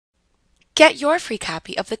Get your free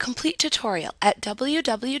copy of the complete tutorial at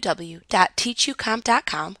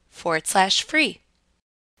www.teachucomp.com/free.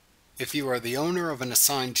 If you are the owner of an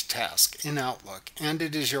assigned task in Outlook and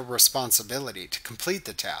it is your responsibility to complete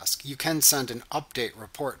the task, you can send an update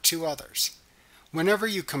report to others. Whenever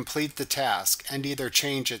you complete the task and either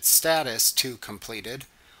change its status to completed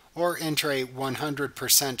or enter a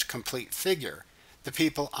 100% complete figure, the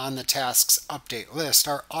people on the task's update list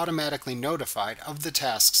are automatically notified of the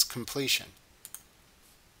task's completion.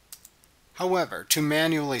 However, to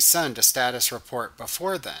manually send a status report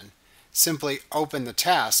before then, simply open the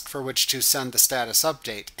task for which to send the status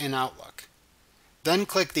update in Outlook. Then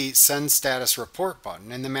click the Send Status Report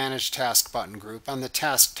button in the Manage Task button group on the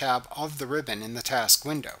Task tab of the ribbon in the Task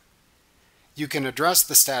window. You can address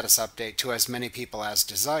the status update to as many people as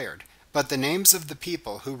desired, but the names of the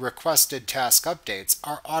people who requested task updates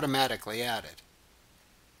are automatically added.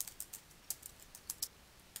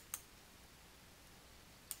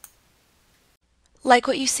 Like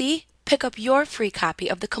what you see? Pick up your free copy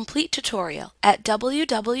of the complete tutorial at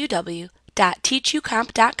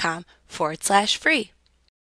www.teachucomp.com/free.